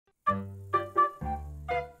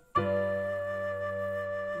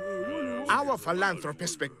Our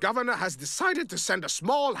philanthropistic governor has decided to send a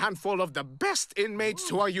small handful of the best inmates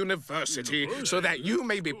to our university so that you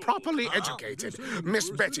may be properly educated. Miss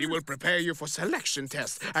Betty will prepare you for selection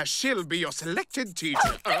tests, as she'll be your selected teacher.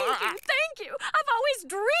 Oh, thank you. I've always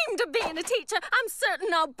dreamed of being a teacher. I'm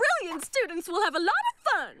certain our brilliant students will have a lot of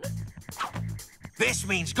fun. This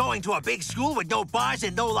means going to a big school with no bars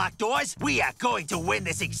and no locked doors. We are going to win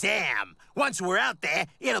this exam. Once we're out there,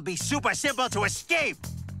 it'll be super simple to escape.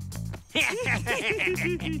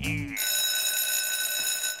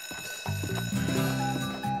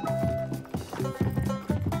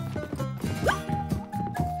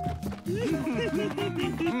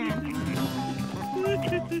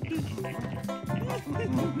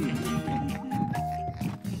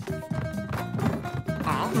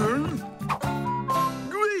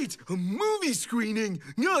 Great! A movie screening!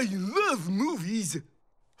 I love movies!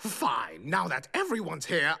 Fine. Now that everyone's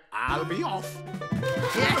here, I'll be off.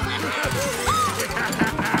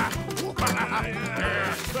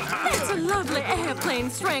 That's a lovely airplane,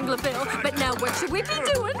 Stranglerville. But now what should we be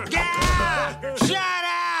doing? Yeah! Shut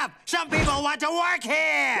up! Some people want to work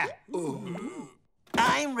here! Ooh.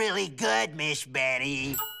 I'm really good, Miss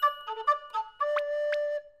Betty.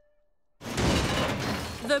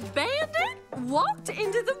 The bandit walked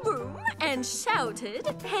into the room and shouted,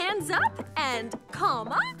 hands up and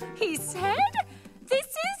comma. He said, this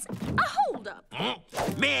is a holdup.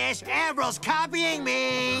 Miss, Avril's copying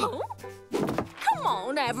me. Huh? Come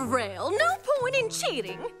on, Avril. No point in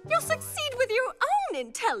cheating. You'll succeed with your own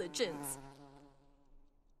intelligence.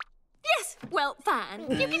 Yes, well, fine.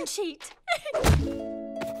 You can cheat.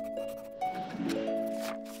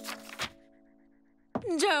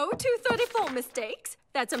 Joe, 234 mistakes.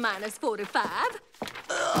 That's a minus 45.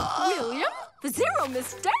 William, 0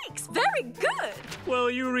 mistakes. Very good. Well,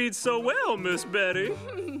 you read so well, Miss Betty.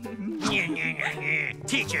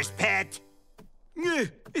 Teacher's pet.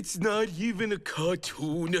 It's not even a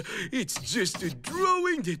cartoon. It's just a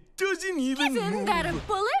drawing that doesn't even Given move. that a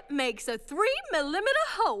bullet makes a 3-millimeter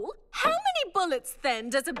hole, how many bullets, then,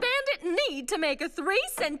 does a bandit need to make a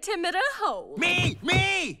 3-centimeter hole? Me!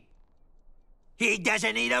 He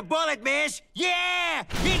doesn't need a bullet, miss. Yeah!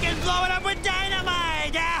 He can blow it up with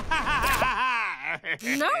dynamite!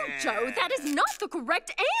 No, Joe, that is not the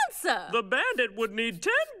correct answer. The bandit would need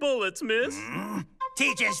 10 bullets, miss.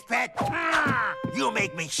 Teacher's pet. You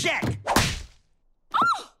make me sick.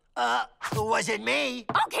 Oh! Was it me?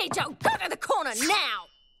 Okay, Joe, go to the corner now.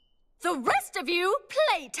 The rest of you,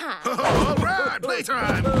 playtime. All right,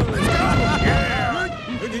 playtime. Let's go.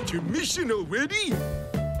 Yeah. An intermission already?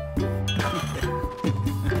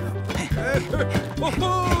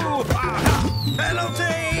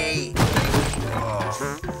 Penalty!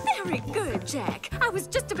 Very good, Jack. I was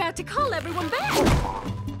just about to call everyone back.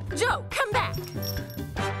 Joe, come back.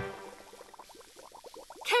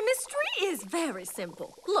 Chemistry is very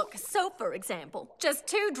simple. Look, soap, for example. Just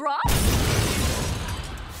 2 drops.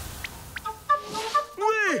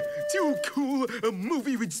 Way too cool! A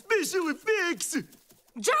movie with special effects!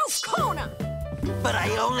 Joe's corner! But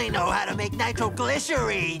I only know how to make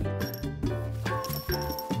nitroglycerine.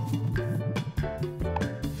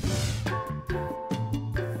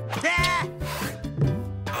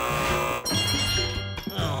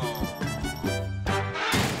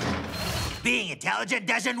 Being intelligent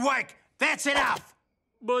doesn't work. That's enough.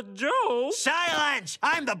 But, Joe... Silence!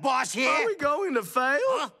 I'm the boss here. Are we going to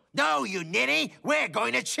fail? No, you ninny. We're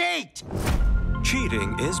going to cheat.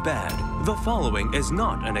 Cheating is bad. The following is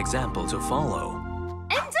not an example to follow.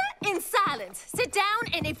 Enter in silence. Sit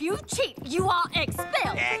down, and if you cheat, you are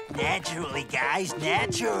expelled. Act naturally, guys.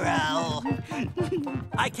 Natural.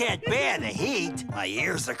 I can't bear the heat. My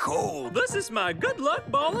ears are cold. This is my good luck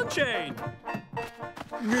ball and chain.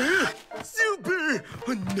 Super!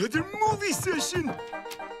 Another movie session!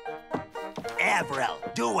 Avril,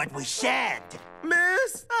 do what we said.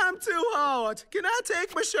 Miss, I'm too hot. Can I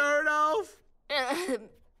take my shirt off?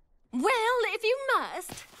 Well, if you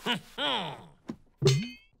must.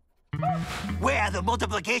 Where are the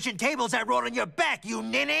multiplication tables I wrote on your back, you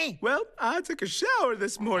ninny? Well, I took a shower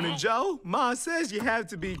this morning, Joe. Ma says you have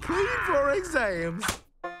to be clean for exams.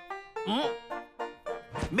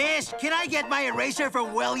 Miss, can I get my eraser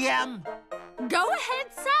from William? Go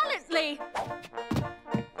ahead silently.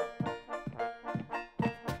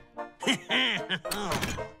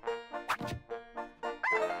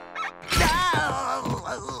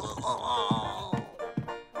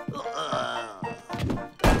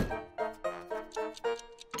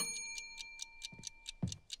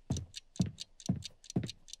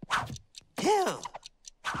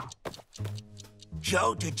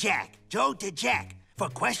 Joe to Jack. For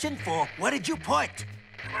question 4, what did you put?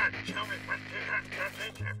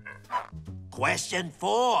 Question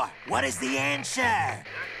 4. What is the answer?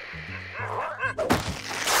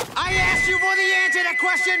 I asked you for the answer to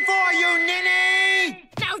question 4, you ninny!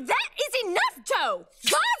 Now that is enough, Joe!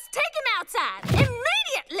 Guards, take him outside!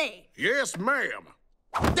 Immediately! Yes, ma'am.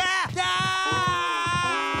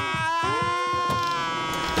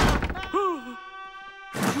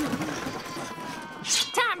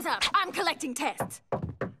 Time's up. I'm collecting tests.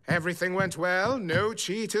 Everything went well, no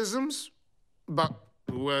cheatisms. But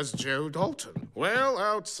where's Joe Dalton? Well,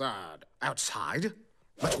 outside. Outside?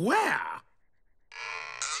 But where?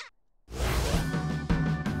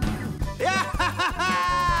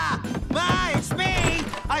 Ma, it's me!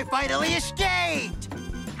 I finally escaped!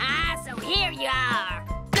 So here you are.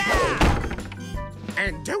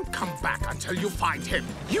 And don't come back until you find him.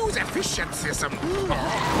 Use efficiencism.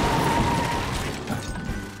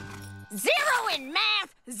 0 in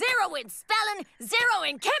math, 0 in spelling, 0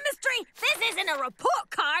 in chemistry. This isn't a report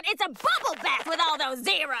card. It's a bubble bath with all those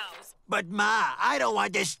zeros. But, Ma, I don't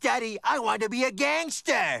want to study. I want to be a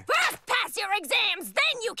gangster. First pass your exams,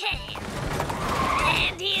 then you can.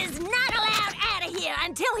 And he is not allowed out of here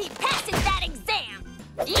until he passes that exam.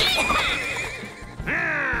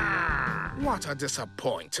 What a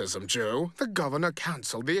disappointism, Joe. The governor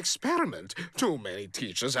canceled the experiment. Too many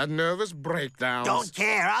teachers had nervous breakdowns. Don't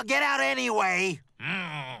care. I'll get out anyway.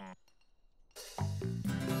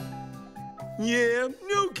 Yeah,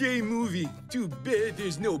 okay, movie. Too bad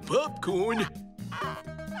there's no popcorn.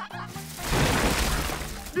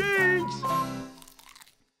 Thanks!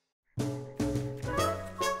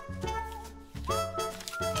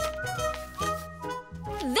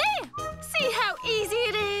 There! See how easy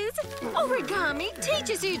it is? Origami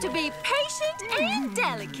teaches you to be patient and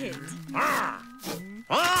delicate.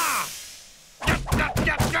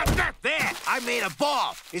 There! I made a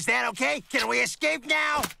ball. Is that okay? Can we escape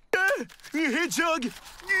now? Hedgehog!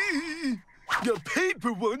 The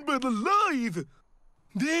paper one, but alive!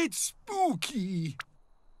 That's spooky.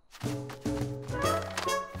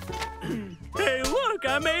 Hey, look,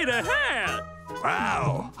 I made a hat.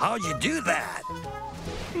 Wow, how'd you do that?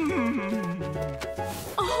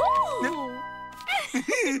 Oh!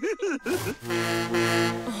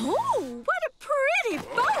 Oh, what a pretty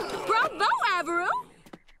boat! Bravo, Averill!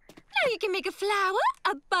 Now you can make a flower,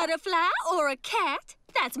 a butterfly, or a cat.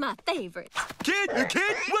 That's my favorite. Cat? A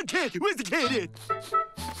cat? What cat? Where's the cat at?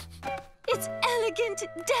 It's elegant,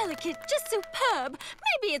 delicate, just superb.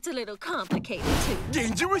 Maybe it's a little complicated, too.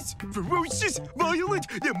 Dangerous, ferocious, violent.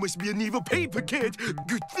 There must be an evil paper cat.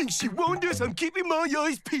 Good thing she warned us. I'm keeping my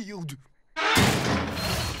eyes peeled.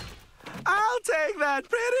 I'll take that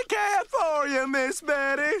pretty cat for you, Miss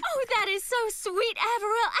Betty. Oh, that is so sweet,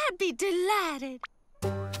 Averill. I'd be delighted.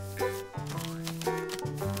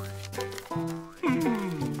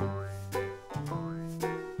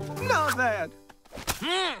 Not that.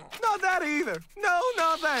 Not that either. No,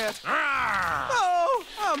 not that. Oh,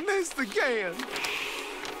 I missed again.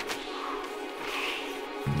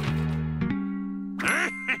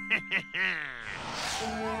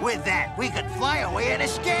 With that, we could fly away and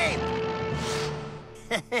escape.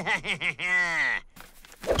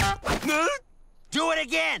 Do it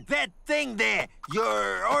again. That thing there.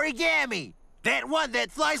 Your origami. That one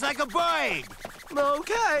that flies like a bird.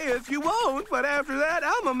 Okay, if you won't, but after that,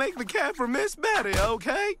 I'm gonna make the cat for Miss Betty,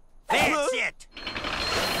 okay? That's it.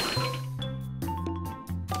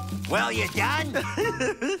 Well, you done?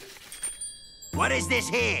 What is this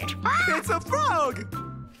here? It's a frog!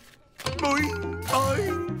 Boing,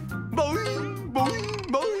 boing, boing, boing,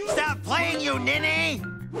 boing. Stop playing, you ninny!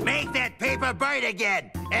 Make that paper bird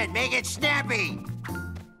again, and make it snappy.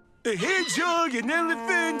 A hedgehog, an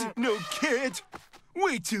elephant, no cat.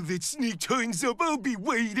 Wait till that sneak turns up, I'll be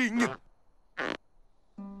waiting.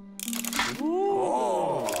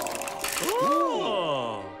 Oh.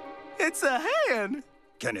 It's a hen.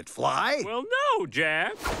 Can it fly? Well, no,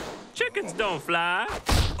 Jack. Chickens don't fly.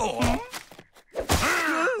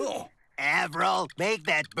 Averill, make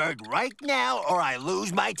that bird right now, or I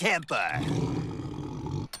lose my temper.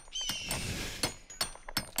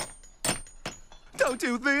 Don't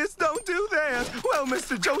do this, don't do that. Well,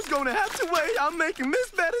 Mr. Joe's gonna have to wait. I'm making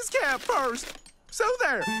Miss Betty's cat first. So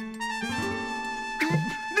there.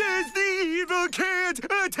 There's the evil cat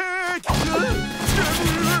attack!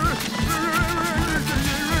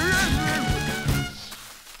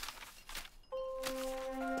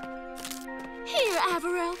 Here,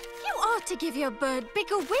 Averill. You ought to give your bird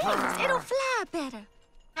bigger wings. It'll fly better.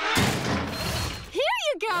 Here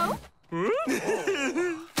you go.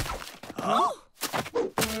 Oh.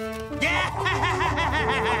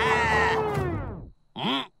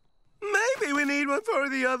 Maybe we need one for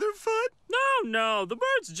the other foot? No, the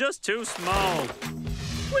bird's just too small.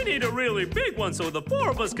 We need a really big one so the 4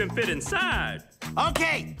 of us can fit inside.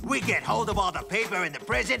 Okay, we get hold of all the paper in the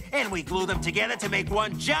prison and we glue them together to make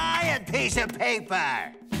one giant piece of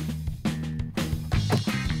paper.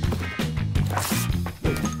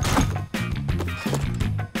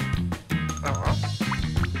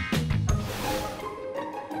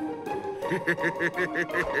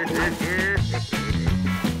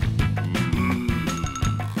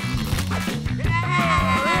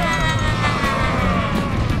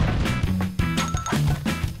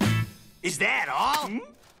 Is that all?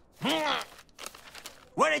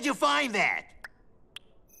 Where did you find that?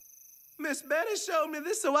 Miss Betty showed me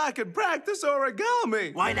this so I could practice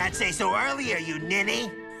origami. Why not say so earlier, you ninny?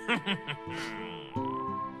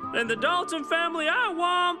 In the Dalton family, I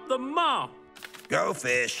want the ma. Go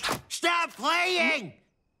fish. Stop playing!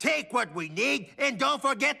 Take what we need and don't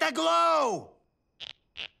forget the glue!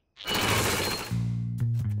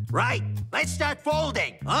 Right, let's start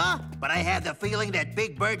folding, huh? But I have the feeling that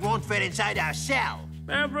Big Bird won't fit inside our cell.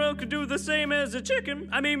 Avril could do the same as the chicken.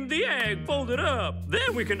 The egg folded up.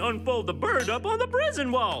 Then we can unfold the bird up on the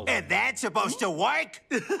prison wall. And that's supposed to work?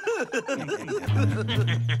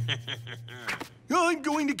 I'm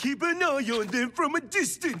going to keep an eye on them from a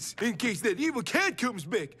distance in case that evil cat comes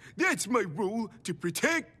back. That's my role, to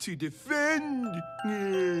protect, to defend.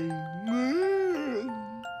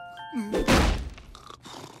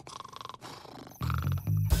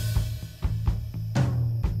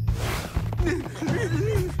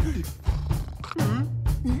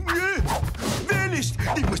 Vanished!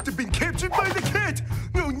 They must have been captured by the cat!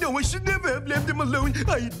 Oh no, I should never have left them alone.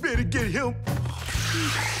 I'd better get help.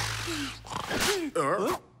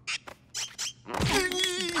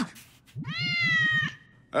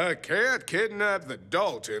 A cat kidnapped the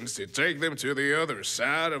Daltons to take them to the other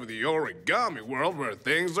side of the origami world where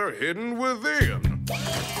things are hidden within.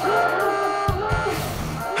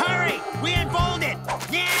 Hurry! We unfold it!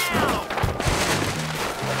 Now!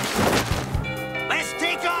 Let's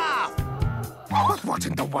take off! But what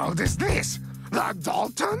in the world is this? The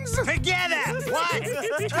Daltons? Together! 1,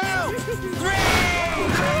 2, 3!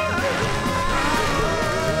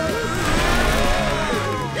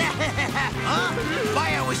 Huh?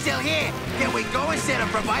 Why are we still here? Can we go instead of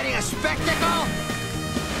providing a spectacle?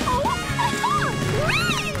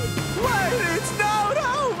 Wait, it's not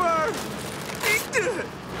over!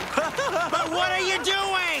 But what are you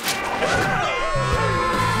doing?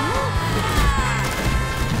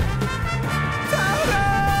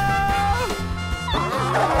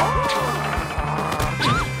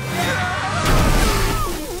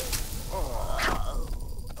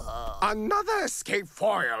 Another escape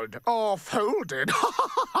foiled or folded.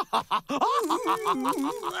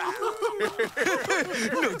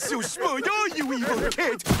 Not so smart, are you, evil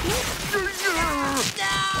cat?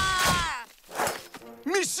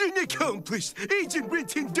 Mission accomplished! Agent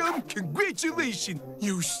Renton Dumb, congratulations!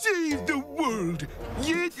 You saved the world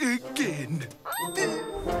yet again!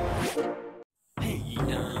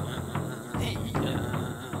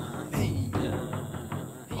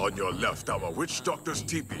 On your left, our witch doctor's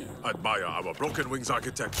teepee. Admire our broken wings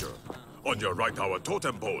architecture. On your right, our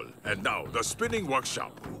totem pole. And now, the spinning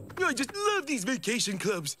workshop. I just love these vacation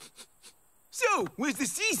clubs. So, where's the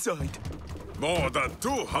seaside? More than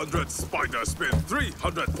 200 spiders spin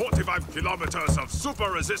 345 kilometers of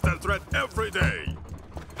super-resistant thread every day.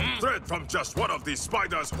 Thread from just one of these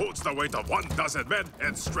spiders holds the weight of 1,000 men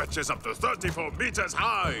and stretches up to 34 meters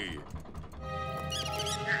high.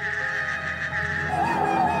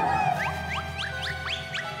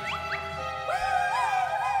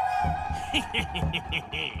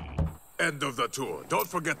 End of the tour. Don't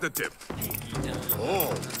forget the tip.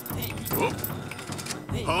 Oh. Whoop.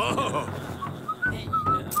 Oh.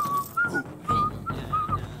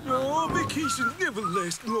 Oh, vacations never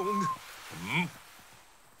last long.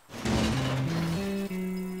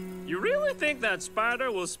 You really think that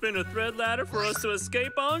spider will spin a thread ladder for us to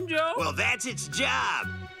escape on, Joe? Well, that's its job.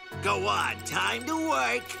 Go on, time to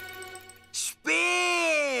work.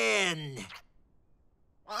 Spin!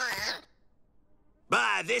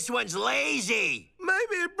 Bah, this one's lazy.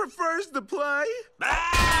 Maybe it prefers to play.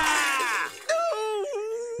 Ah!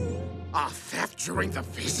 A theft during the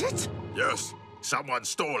visit? Yes, someone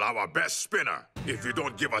stole our best spinner. If you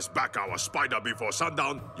don't give us back our spider before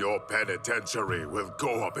sundown, your penitentiary will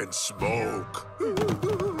go up in smoke.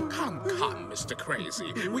 Come, Mr.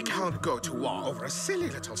 Crazy. We can't go to war over a silly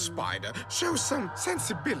little spider. Show some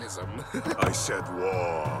sensibilism. I said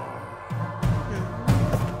war.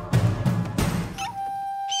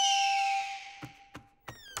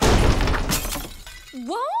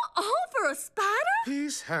 What? All for a spider?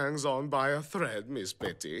 Peace hangs on by a thread, Miss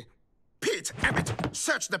Betty. Pete, Abbott,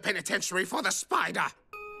 search the penitentiary for the spider.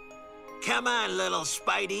 Come on, little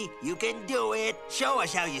Spidey. You can do it. Show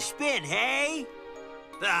us how you spin, hey?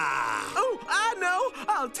 Ah. Oh, I know!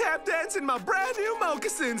 I'll tap dance in my brand new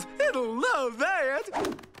moccasins. It'll love that.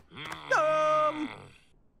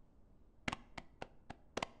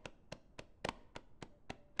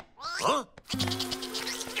 Huh?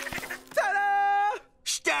 Ta-da!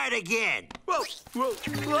 Start again. Whoa, whoa,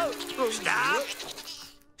 whoa, whoa. Stop.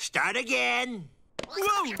 Start again.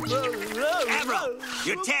 Whoa, whoa, whoa. Avro,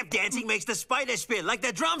 your tap dancing makes the spider spin like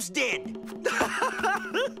the drums did.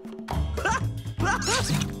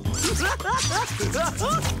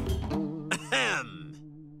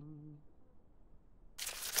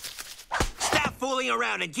 Stop fooling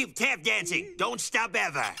around and keep tap dancing. Don't stop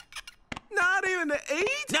ever. Not even to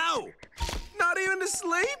eat? No. Not even to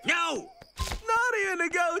sleep? No. Not even to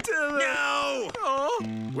go to the... No. Oh.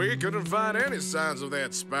 We couldn't find any signs of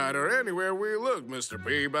that spider anywhere we looked, Mr.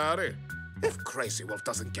 Peabody. If Crazy Wolf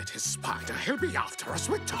doesn't get his spider, he'll be after us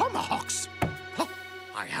with tomahawks. Oh,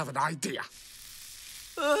 I have an idea.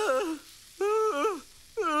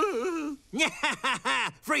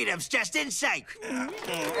 Freedom's just in sight.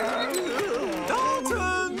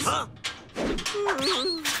 Daltons! Huh?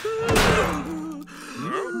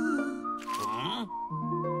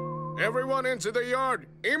 Everyone into the yard,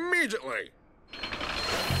 immediately.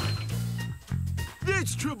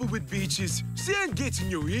 That's trouble with beaches. Sand gets in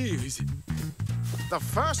your ears. The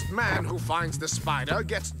first man who finds the spider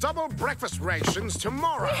gets double breakfast rations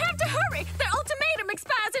tomorrow. We have to hurry! Their ultimatum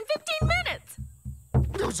expires in 15 minutes!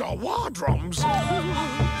 Those are war drums.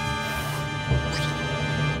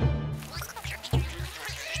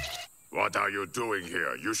 What are you doing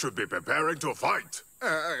here? You should be preparing to fight.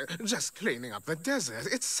 Just cleaning up the desert.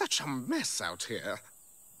 It's such a mess out here.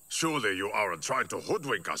 Surely you aren't trying to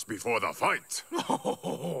hoodwink us before the fight.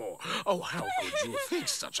 Oh, how could you think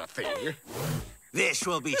such a thing? This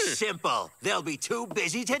will be simple. They'll be too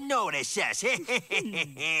busy to notice us.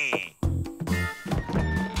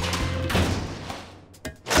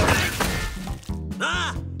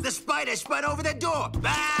 Ah! The spider spun over the door.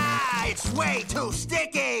 Ah! It's way too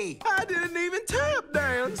sticky. I didn't even tap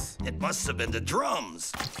dance. It must have been the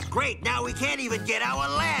drums. Great, now we can't even get our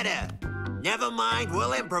ladder. Never mind,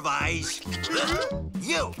 we'll improvise.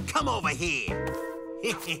 You, come over here.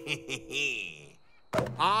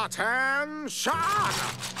 Attention!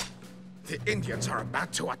 The Indians are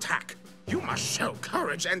about to attack. You must show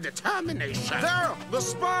courage and determination. There! The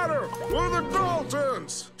spider! We're the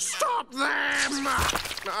Daltons! Stop them!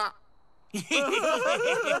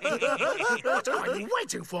 What are you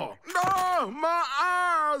waiting for? No! My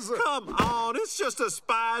eyes! Come on, it's just a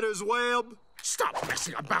spider's web. Stop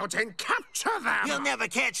messing about and capture them! You'll never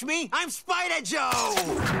catch me. I'm Spider Joe.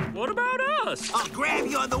 What about us? I'll grab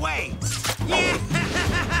you on the way. Yeah!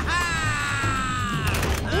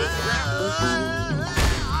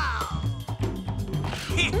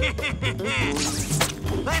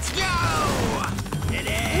 Let's go!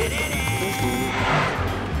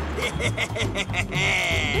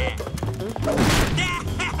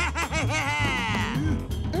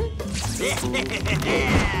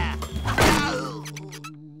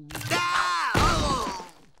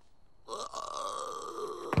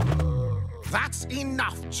 That's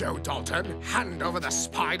enough, Joe Dalton. Hand over the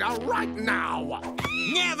spider right now.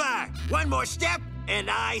 Never! One more step, and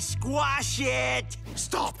I squash it.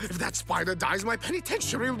 Stop! If that spider dies, my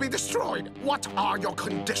penitentiary will be destroyed. What are your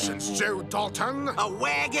conditions, Joe Dalton? A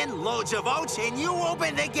wagon, loads of oats, and you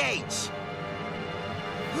open the gates.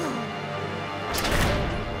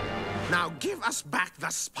 Now give us back the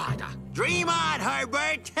spider. Dream on,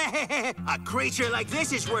 Herbert. A creature like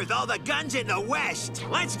this is worth all the guns in the West.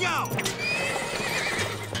 Let's go.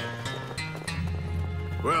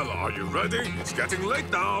 Well, are you ready? It's getting late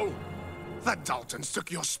now. The Daltons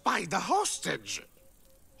took your spider hostage.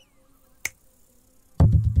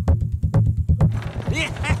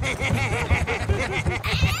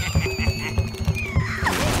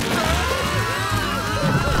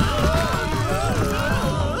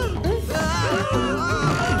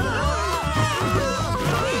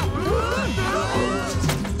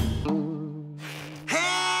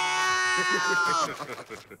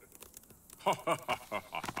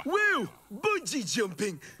 Whoa! Bungee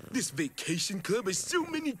jumping! This vacation club has so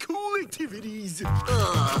many cool activities.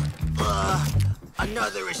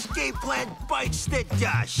 Another escape plan bites the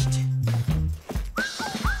dust.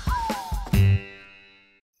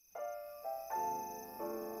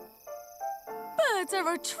 Birds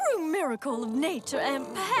are a true miracle of nature, and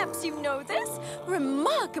perhaps you know this,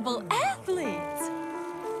 remarkable athletes.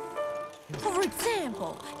 For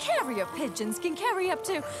example, carrier pigeons can carry up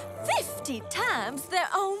to 50 times their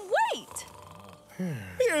own weight.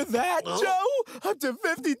 Hear that, Joe? Up to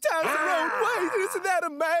 50 times their own weight. Isn't that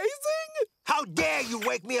amazing? How dare you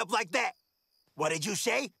wake me up like that? What did you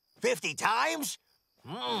say? 50 times?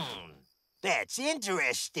 That's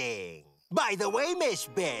interesting. By the way, Miss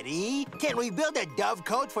Betty, can we build a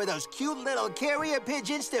dovecote for those cute little carrier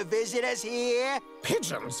pigeons to visit us here?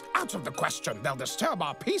 Pigeons? Out of the question. They'll disturb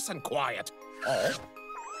our peace and quiet. Oh?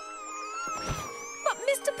 But,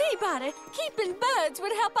 Mr. Peabody, keeping birds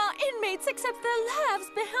would help our inmates accept their lives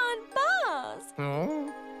behind bars.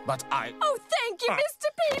 Hmm? But I... Oh, thank you, Mr.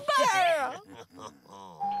 Peabody! Yeah!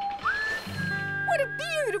 What a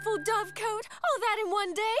beautiful dovecoat! All that in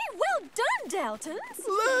one day. Well done, Daltons.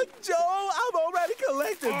 Look, Joe, I've already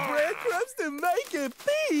collected breadcrumbs to make it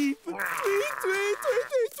beef. Tweet, tweet, tweet,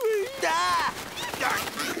 tweet, tweet. Ah!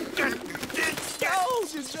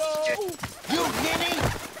 Told you, Joe. You ninny!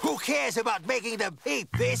 Who cares about making them eat?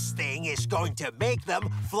 This thing is going to make them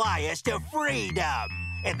fly us to freedom.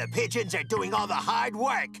 And the pigeons are doing all the hard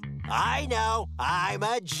work. I know, I'm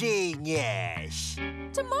a genius.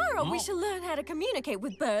 Tomorrow we shall learn how to communicate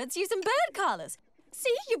with birds using bird collars.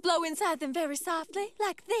 See, you blow inside them very softly,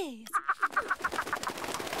 like this.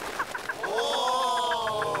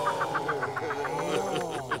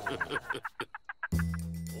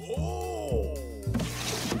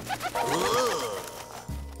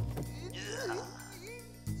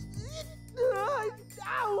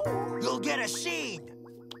 You'll get a seed.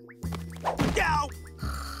 No!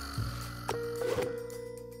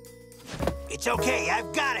 It's okay,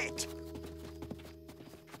 I've got it.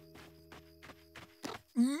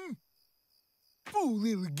 Poor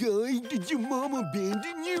little guy, did your mom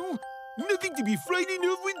abandon you? Nothing to be frightened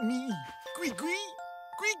of with me. Queek, queek,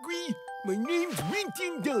 queek, queek. My name's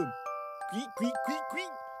Winton Dump. Queek, queek, queek,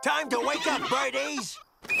 queek. Time to wake up, birdies.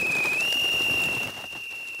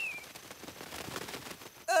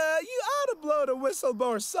 You ought to blow the whistle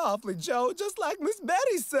more softly, Joe, just like Miss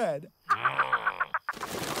Betty said.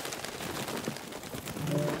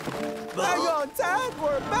 Hang on tight,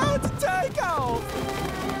 we're about to take off.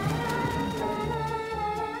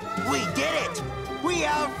 We did it! We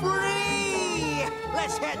are free!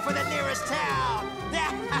 Let's head for the nearest town!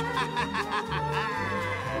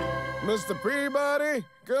 Mr. Peabody,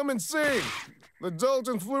 come and see. The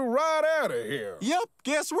Daltons flew right out of here. Yep,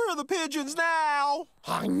 guess where are the pigeons now?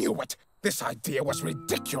 I knew it. This idea was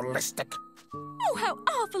ridiculistic. Oh, how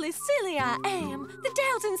awfully silly I am. The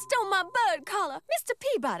Daltons stole my bird collar. Mr.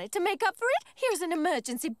 Peabody, to make up for it, here's an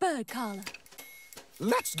emergency bird collar.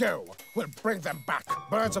 Let's go. We'll bring them back.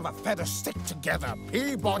 Birds of a feather stick together.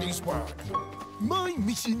 Peabody's word. My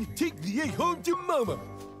mission, take the egg home to Mama.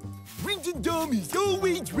 Winton Dome is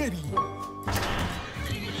always ready.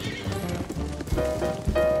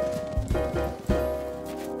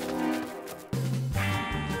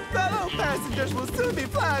 Fellow passengers will soon be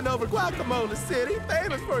flying over Guacamole City,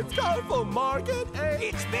 famous for its colorful market and...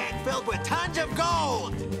 It's been filled with tons of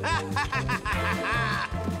gold!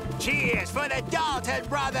 Cheers for the Dalton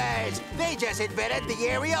brothers! They just invented the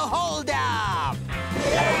aerial hold-up!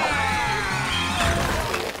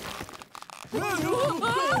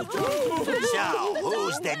 So,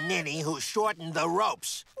 who's the ninny who shortened the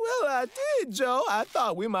ropes? Well, I did, Joe. I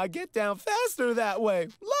thought we might get down faster that way.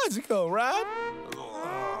 Logical, right?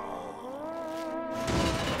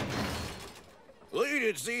 Well, you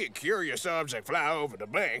didn't see a curious object fly over the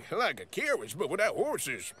bank, like a carriage, but without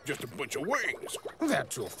horses, just a bunch of wings. They're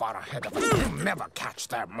too far ahead of us. We'll never catch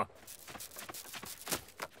them.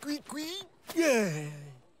 Squeak, squeak. Yeah.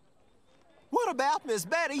 What about Miss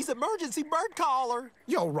Betty's emergency bird collar?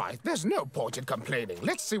 You're right. There's no point in complaining.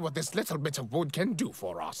 Let's see what this little bit of wood can do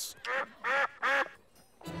for us.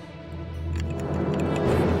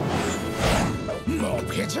 More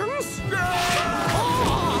pigeons?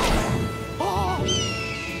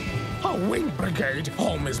 A wing brigade.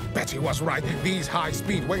 Oh, Miss Betty was right. These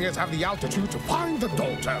high-speed wingers have the altitude to find the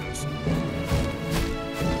Daltons.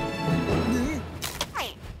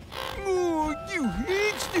 Oh, you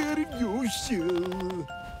had started your show.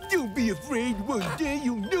 Don't be afraid. One day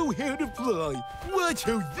you'll know how to fly. Watch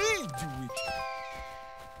how they do it.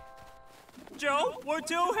 Joe, we're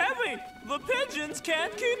too heavy. The pigeons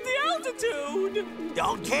can't keep the altitude.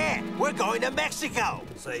 Don't care. We're going to Mexico.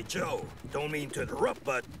 Say, Joe, don't mean to interrupt,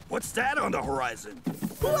 but what's that on the horizon?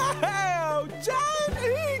 Wow! Giant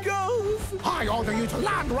eagles! I order you to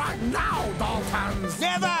land right now, Daltons!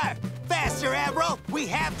 Never! Faster, Admiral! We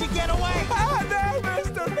have to get away! Hi there,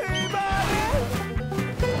 Mr. Peabody!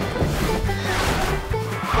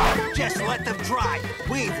 Just let them try.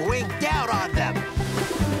 We've winked out on them.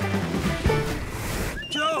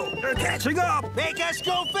 We're catching up! Make us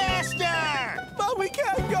go faster! But we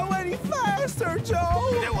can't go any faster, Joe!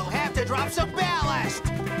 Then we'll have to drop some ballast!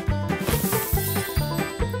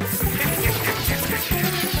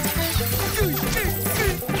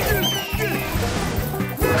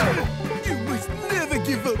 You must never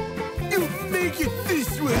give up! You'll make it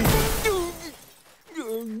this way!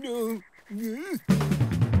 Oh, no.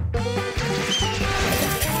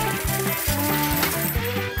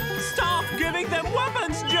 Stop giving them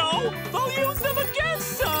weapons, Joe! They'll use them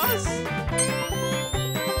against us!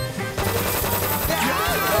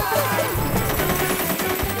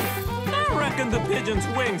 I reckon the pigeon's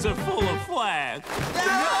wings are full of flags.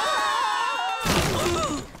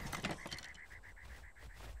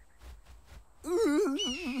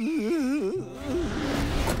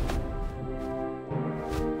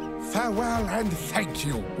 Farewell and thank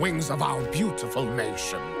you, wings of our beautiful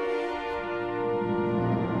nation.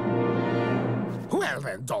 Well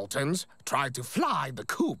then, Daltons, tried to fly the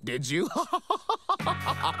coop, did you?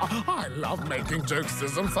 I love making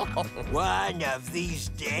jokesisms. One of these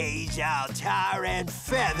days, I'll tar and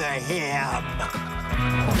feather him.